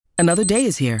Another day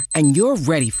is here, and you're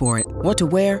ready for it. What to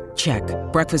wear? Check.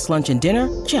 Breakfast, lunch, and dinner?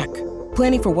 Check.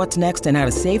 Planning for what's next and how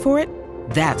to save for it?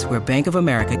 That's where Bank of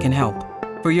America can help.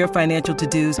 For your financial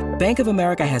to-dos, Bank of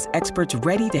America has experts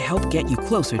ready to help get you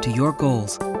closer to your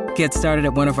goals. Get started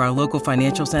at one of our local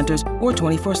financial centers or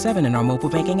 24/7 in our mobile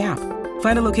banking app.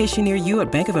 Find a location near you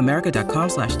at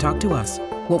bankofamerica.com/talktous.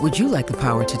 What would you like the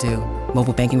power to do?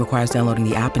 Mobile banking requires downloading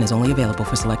the app and is only available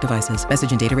for select devices.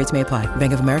 Message and data rates may apply.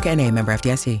 Bank of America N.A., member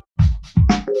FDIC.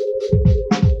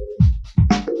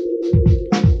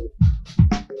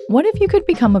 What if you could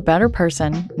become a better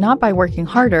person, not by working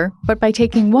harder, but by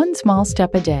taking one small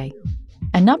step a day?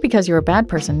 And not because you're a bad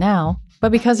person now,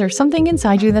 but because there's something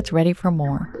inside you that's ready for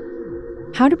more.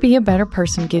 How to Be a Better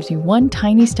Person gives you one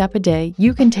tiny step a day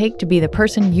you can take to be the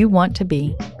person you want to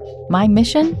be. My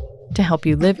mission? To help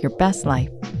you live your best life.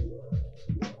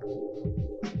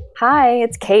 Hi,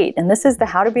 it's Kate, and this is the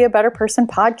How to Be a Better Person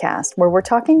podcast, where we're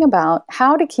talking about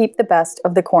how to keep the best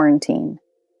of the quarantine.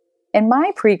 In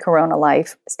my pre-corona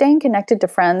life, staying connected to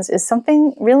friends is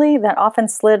something really that often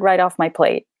slid right off my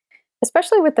plate,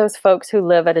 especially with those folks who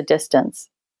live at a distance.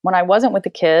 When I wasn't with the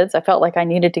kids, I felt like I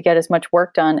needed to get as much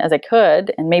work done as I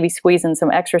could and maybe squeeze in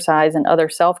some exercise and other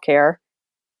self-care.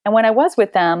 And when I was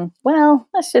with them, well,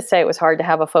 let's just say it was hard to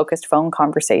have a focused phone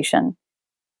conversation.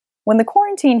 When the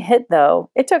quarantine hit,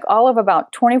 though, it took all of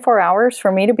about 24 hours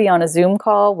for me to be on a Zoom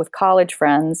call with college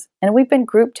friends, and we've been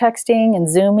group texting and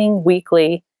Zooming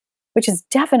weekly, which is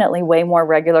definitely way more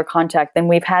regular contact than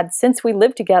we've had since we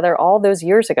lived together all those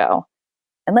years ago.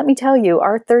 And let me tell you,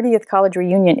 our 30th college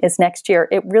reunion is next year.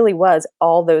 It really was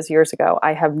all those years ago.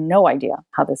 I have no idea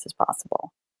how this is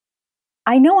possible.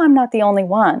 I know I'm not the only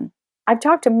one. I've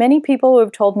talked to many people who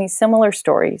have told me similar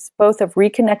stories, both of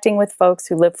reconnecting with folks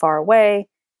who live far away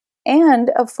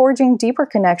and of forging deeper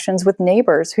connections with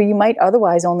neighbors who you might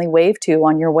otherwise only wave to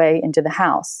on your way into the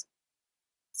house.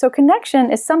 So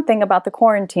connection is something about the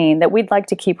quarantine that we'd like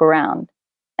to keep around.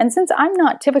 And since I'm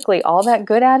not typically all that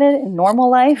good at it in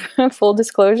normal life, full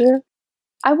disclosure,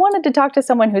 I wanted to talk to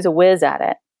someone who's a whiz at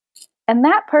it. And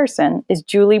that person is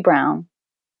Julie Brown.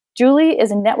 Julie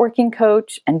is a networking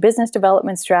coach and business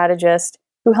development strategist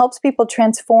who helps people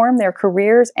transform their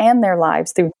careers and their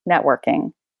lives through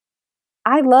networking.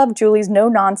 I love Julie's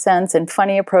no-nonsense and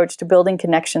funny approach to building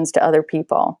connections to other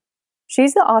people.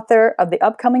 She's the author of the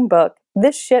upcoming book,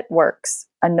 This Shit Works,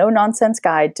 a no-nonsense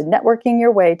guide to networking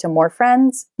your way to more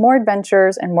friends, more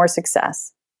adventures, and more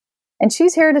success. And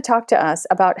she's here to talk to us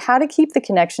about how to keep the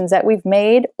connections that we've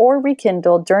made or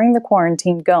rekindled during the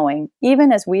quarantine going,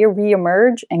 even as we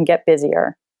reemerge and get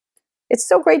busier. It's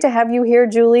so great to have you here,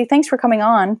 Julie. Thanks for coming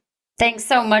on. Thanks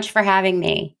so much for having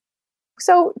me.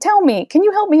 So tell me, can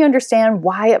you help me understand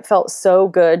why it felt so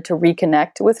good to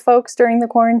reconnect with folks during the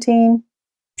quarantine?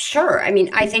 Sure. I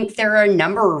mean, I think there are a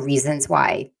number of reasons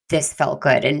why this felt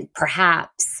good. And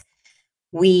perhaps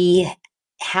we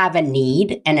have a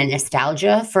need and a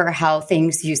nostalgia for how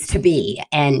things used to be.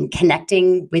 And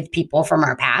connecting with people from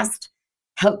our past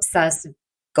helps us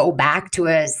go back to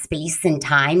a space and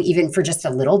time, even for just a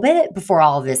little bit before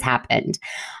all of this happened.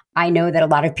 I know that a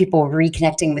lot of people were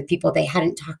reconnecting with people they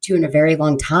hadn't talked to in a very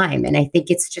long time. And I think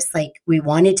it's just like we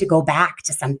wanted to go back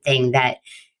to something that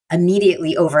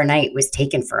immediately overnight was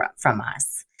taken from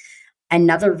us.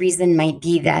 Another reason might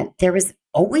be that there was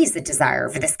always a desire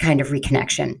for this kind of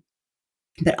reconnection.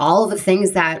 But all of the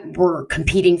things that were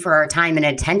competing for our time and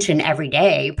attention every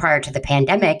day prior to the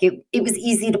pandemic, it was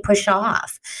easy to push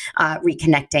off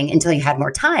reconnecting until you had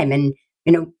more time. And,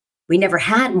 we never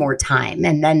had more time.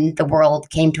 And then the world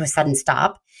came to a sudden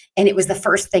stop. And it was the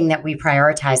first thing that we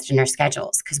prioritized in our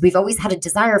schedules because we've always had a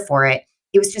desire for it.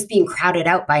 It was just being crowded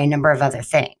out by a number of other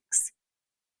things.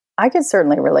 I could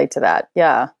certainly relate to that.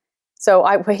 Yeah. So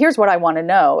here's what I want to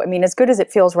know. I mean, as good as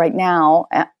it feels right now,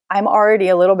 I'm already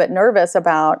a little bit nervous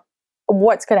about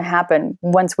what's going to happen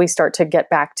once we start to get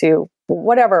back to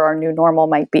whatever our new normal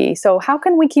might be. So how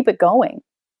can we keep it going?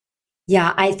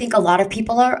 Yeah, I think a lot of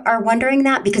people are wondering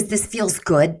that because this feels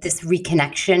good. This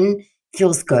reconnection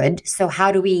feels good. So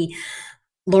how do we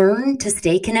learn to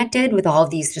stay connected with all of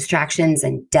these distractions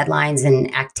and deadlines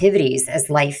and activities as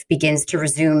life begins to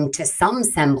resume to some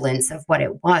semblance of what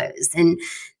it was? And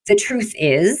the truth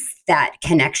is that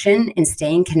connection and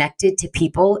staying connected to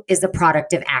people is a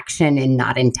product of action and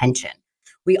not intention.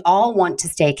 We all want to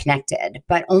stay connected,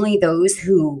 but only those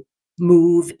who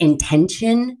move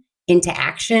intention into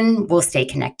action will stay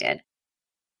connected.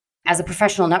 As a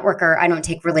professional networker, I don't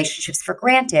take relationships for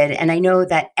granted, and I know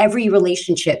that every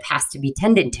relationship has to be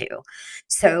tended to.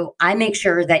 So I make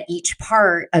sure that each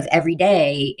part of every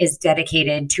day is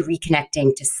dedicated to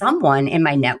reconnecting to someone in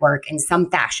my network in some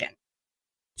fashion.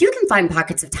 You can find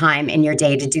pockets of time in your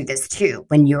day to do this too.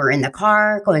 When you're in the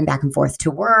car, going back and forth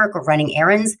to work or running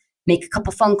errands, make a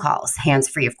couple phone calls,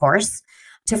 hands-free, of course,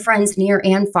 to friends near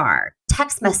and far.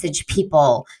 Text message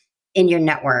people in your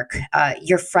network,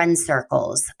 your friend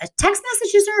circles. Text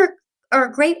messages are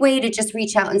a great way to just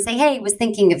reach out and say, hey, was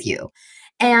thinking of you.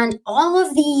 And all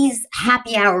of these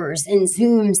happy hours and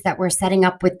Zooms that we're setting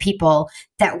up with people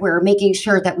that we're making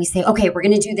sure that we say, okay, we're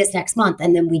going to do this next month.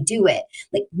 And then we do it.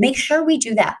 Like, make sure we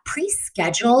do that.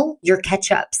 Pre-schedule your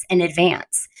catch-ups in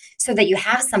advance so that you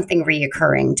have something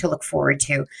reoccurring to look forward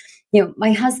to.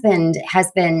 My husband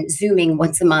has been Zooming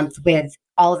once a month with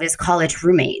all of his college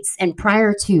roommates. And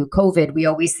prior to COVID, we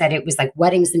always said it was like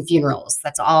weddings and funerals.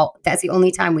 That's the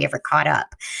only time we ever caught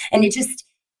up. And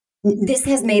this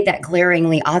has made that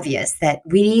glaringly obvious that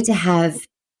we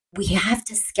have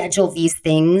to schedule these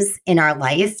things in our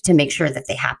life to make sure that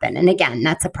they happen. And again,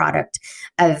 that's a product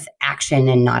of action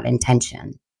and not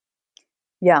intention.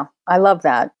 Yeah, I love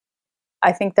that.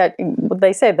 I think that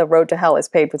they say the road to hell is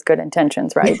paved with good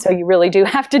intentions, right? So you really do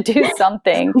have to do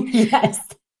something. Yes.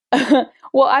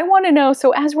 Well, I want to know,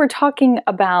 so as we're talking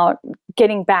about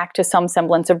getting back to some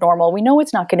semblance of normal, we know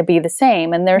it's not going to be the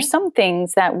same. And there's some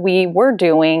things that we were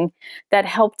doing that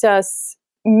helped us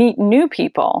meet new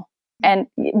people.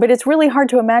 But it's really hard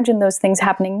to imagine those things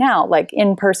happening now, like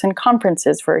in-person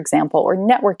conferences, for example, or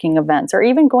networking events, or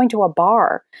even going to a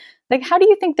bar. Like, how do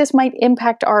you think this might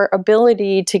impact our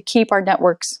ability to keep our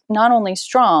networks not only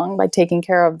strong by taking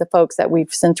care of the folks that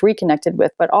we've since reconnected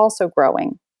with, but also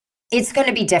growing? It's going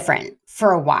to be different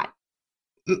for a while,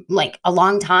 like a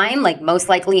long time, like most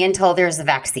likely until there's a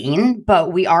vaccine,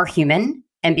 but we are human.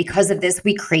 And because of this,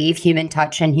 we crave human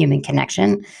touch and human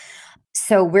connection.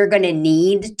 So we're going to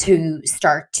need to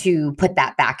start to put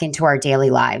that back into our daily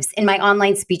lives. In my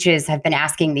online speeches, I've been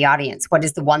asking the audience, what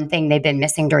is the one thing they've been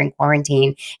missing during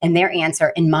quarantine? And their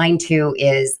answer, and mine too,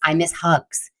 is I miss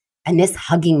hugs. I miss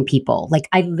hugging people. Like,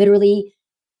 I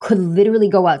could literally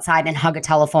go outside and hug a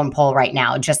telephone pole right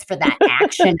now just for that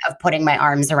action of putting my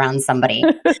arms around somebody.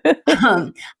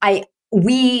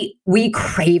 We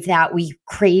crave that. We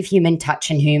crave human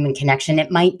touch and human connection. It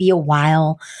might be a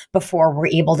while before we're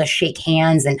able to shake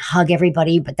hands and hug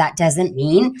everybody, but that doesn't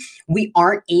mean we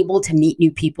aren't able to meet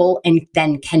new people and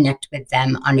then connect with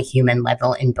them on a human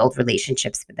level and build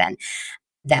relationships with them.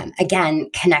 Again,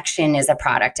 connection is a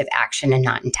product of action and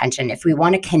not intention. If we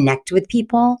want to connect with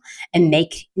people and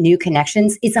make new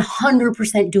connections, it's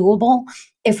 100% doable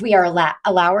if we allow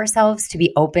ourselves to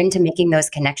be open to making those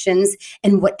connections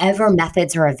in whatever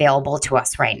methods are available to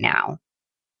us right now.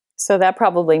 So that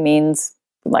probably means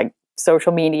like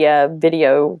social media,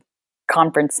 video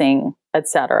conferencing,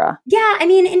 etc. Yeah, I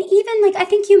mean, and even like I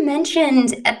think you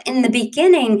mentioned in the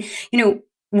beginning,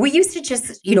 we used to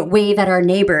just, wave at our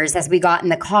neighbors as we got in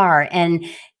the car. And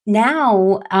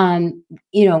now,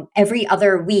 every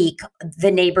other week,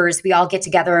 the neighbors, we all get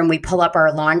together and we pull up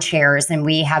our lawn chairs and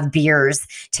we have beers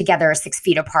together 6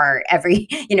 feet apart every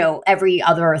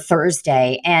other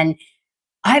Thursday. And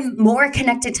I'm more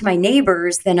connected to my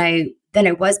neighbors than I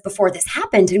was before this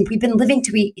happened. And we've been living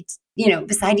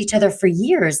beside each other for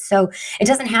years. So it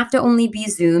doesn't have to only be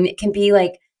Zoom. It can be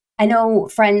like, I know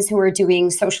friends who are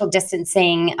doing social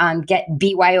distancing, get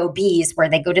BYOBs where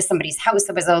they go to somebody's house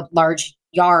that was a large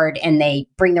yard and they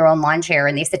bring their own lawn chair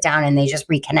and they sit down and they just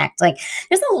reconnect. Like,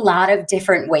 there's a lot of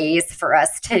different ways for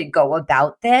us to go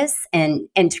about this and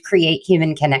to create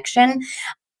human connection.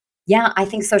 Yeah, I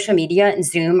think social media and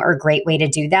Zoom are a great way to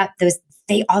do that.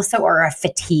 They also are a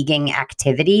fatiguing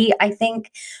activity, I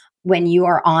think. When you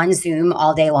are on Zoom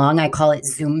all day long, I call it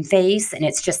Zoom face. And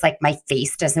it's just like my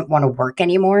face doesn't want to work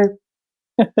anymore.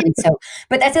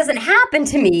 But that doesn't happen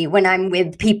to me when I'm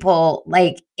with people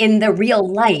like in the real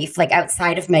life, like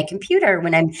outside of my computer,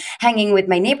 when I'm hanging with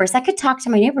my neighbors. I could talk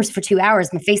to my neighbors for 2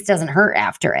 hours. My face doesn't hurt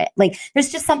after it. Like,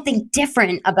 there's just something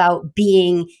different about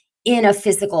being in a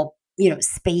physical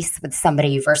space with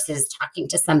somebody versus talking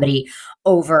to somebody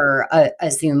over a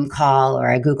Zoom call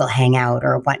or a Google Hangout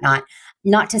or whatnot.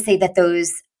 Not to say that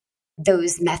those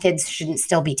methods shouldn't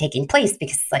still be taking place,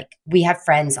 because like we have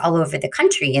friends all over the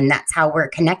country and that's how we're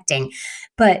connecting.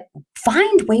 But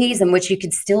find ways in which you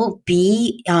could still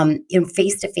be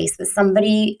face to face with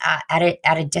somebody at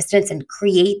a distance and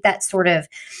create that sort of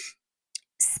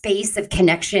space of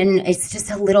connection. It's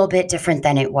just a little bit different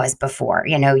than it was before.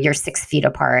 You're 6 feet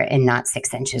apart and not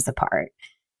 6 inches apart.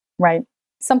 Right.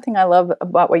 Something I love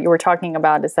about what you were talking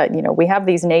about is that, we have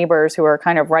these neighbors who are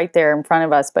kind of right there in front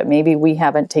of us, but maybe we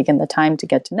haven't taken the time to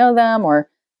get to know them or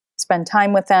spend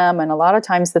time with them. And a lot of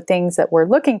times the things that we're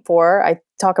looking for, I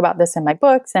talk about this in my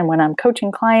books and when I'm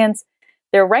coaching clients,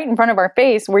 they're right in front of our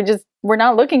face. We're just we're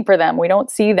not looking for them. We don't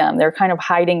see them. They're kind of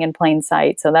hiding in plain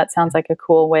sight. So that sounds like a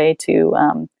cool way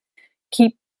to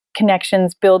keep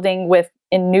connections building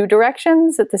in new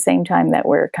directions at the same time that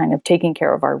we're kind of taking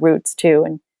care of our roots too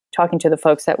and talking to the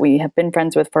folks that we have been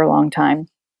friends with for a long time.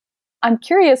 I'm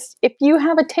curious if you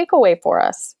have a takeaway for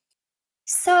us.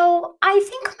 So I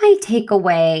think my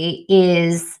takeaway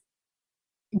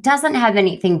doesn't have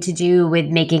anything to do with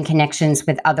making connections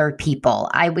with other people.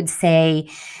 I would say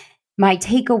my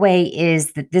takeaway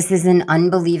is that this is an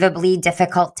unbelievably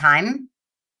difficult time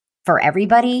for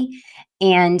everybody.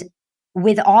 And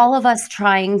with all of us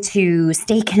trying to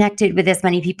stay connected with as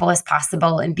many people as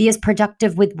possible and be as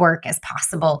productive with work as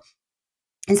possible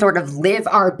and sort of live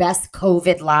our best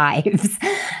COVID lives,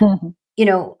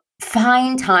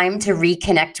 find time to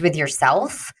reconnect with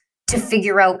yourself, to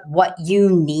figure out what you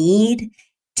need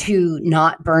to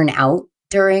not burn out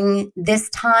during this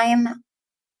time.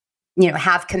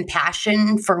 Have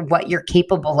compassion for what you're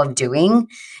capable of doing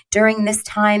during this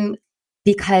time,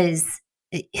 because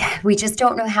we just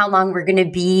don't know how long we're going to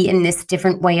be in this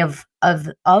different way of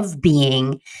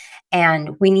being.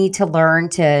 And we need to learn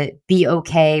to be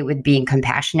okay with being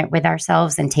compassionate with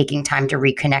ourselves and taking time to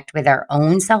reconnect with our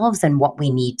own selves and what we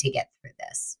need to get through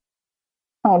this.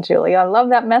 Oh, Julie, I love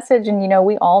that message. And,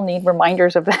 we all need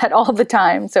reminders of that all the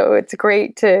time. So it's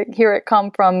great to hear it come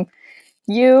from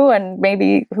you, and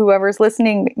maybe whoever's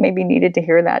listening maybe needed to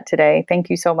hear that today. Thank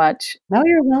you so much. Oh,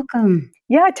 you're welcome.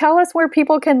 Yeah, tell us where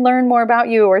people can learn more about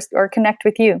you or connect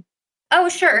with you. Oh,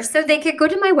 sure. So they could go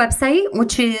to my website,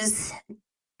 which is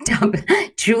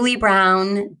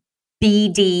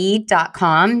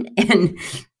juliebrownbd.com, and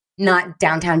not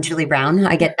downtown Julie Brown.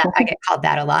 I get called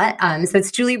that a lot. So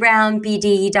it's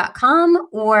juliebrownbd.com,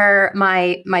 or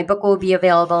my book will be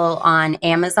available on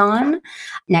Amazon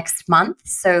next month.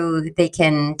 So they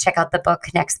can check out the book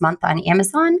next month on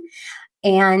Amazon.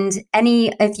 And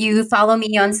if you follow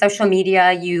me on social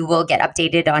media, you will get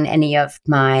updated on any of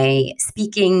my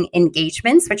speaking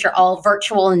engagements, which are all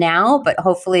virtual now, but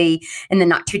hopefully in the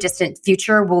not too distant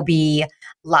future will be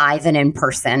live and in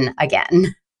person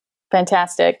again.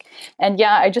 Fantastic. And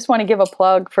yeah, I just want to give a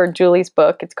plug for Julie's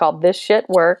book. It's called This Shit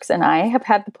Works, and I have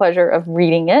had the pleasure of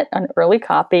reading it, an early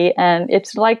copy, and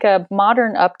it's like a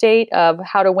modern update of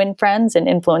how to win friends and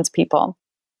influence people.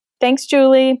 Thanks,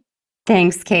 Julie.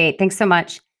 Thanks, Kate. Thanks so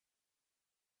much.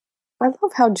 I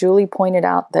love how Julie pointed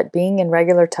out that being in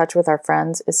regular touch with our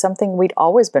friends is something we'd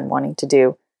always been wanting to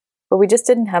do, but we just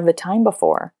didn't have the time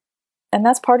before. And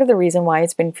that's part of the reason why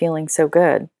it's been feeling so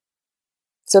good.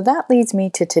 So that leads me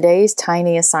to today's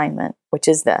tiny assignment, which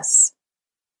is this.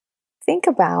 Think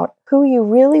about who you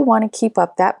really want to keep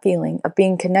up that feeling of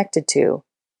being connected to,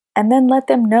 and then let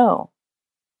them know.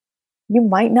 You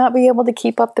might not be able to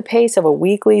keep up the pace of a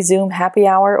weekly Zoom happy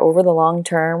hour over the long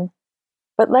term,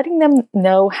 but letting them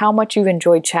know how much you've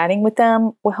enjoyed chatting with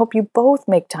them will help you both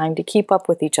make time to keep up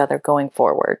with each other going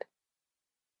forward.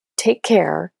 Take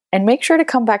care, and make sure to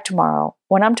come back tomorrow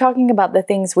when I'm talking about the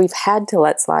things we've had to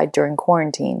let slide during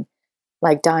quarantine,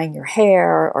 like dyeing your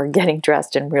hair or getting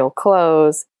dressed in real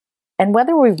clothes, and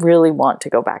whether we really want to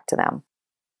go back to them.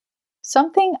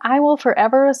 Something I will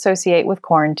forever associate with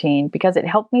quarantine because it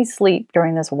helped me sleep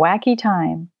during this wacky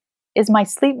time is my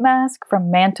sleep mask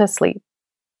from Manta Sleep.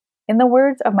 In the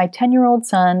words of my 10-year-old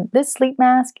son, this sleep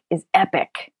mask is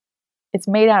epic. It's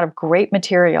made out of great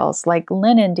materials like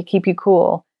linen to keep you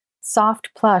cool, soft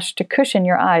plush to cushion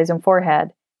your eyes and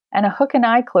forehead, and a hook and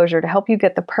eye closure to help you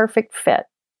get the perfect fit,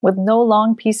 with no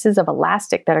long pieces of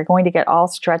elastic that are going to get all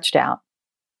stretched out.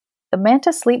 The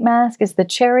Manta Sleep Mask is the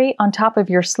cherry on top of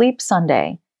your sleep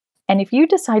sundae, and if you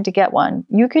decide to get one,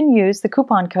 you can use the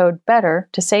coupon code BETTER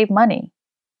to save money.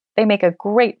 They make a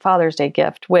great Father's Day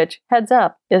gift, which, heads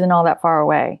up, isn't all that far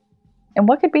away. And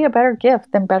what could be a better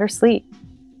gift than better sleep?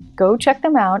 Go check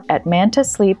them out at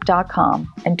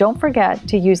mantasleep.com, and don't forget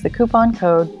to use the coupon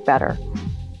code BETTER.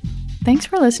 Thanks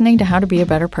for listening to How to Be a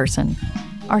Better Person.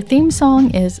 Our theme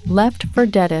song is Left for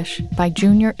Deadish by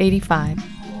Junior85.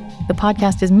 The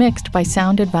podcast is mixed by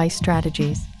Sound Advice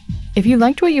Strategies. If you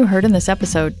liked what you heard in this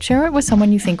episode, share it with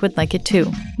someone you think would like it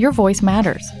too. Your voice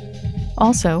matters.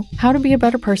 Also, How to Be a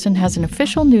Better Person has an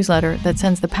official newsletter that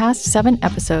sends the past 7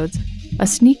 episodes, a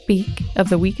sneak peek of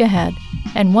the week ahead,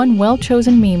 and one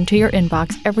well-chosen meme to your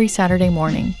inbox every Saturday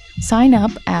morning. Sign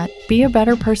up at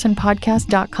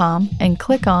beabetterpersonpodcast.com and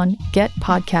click on Get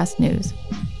Podcast News.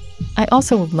 I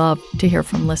also love to hear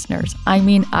from listeners. I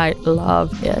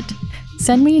love it.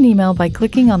 Send me an email by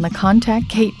clicking on the Contact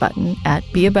Kate button at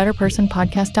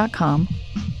beabetterpersonpodcast.com,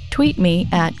 tweet me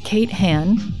at Kate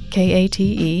Han,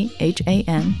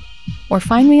 Katehan, or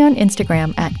find me on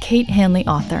Instagram at Kate Hanley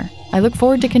Author. I look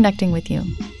forward to connecting with you.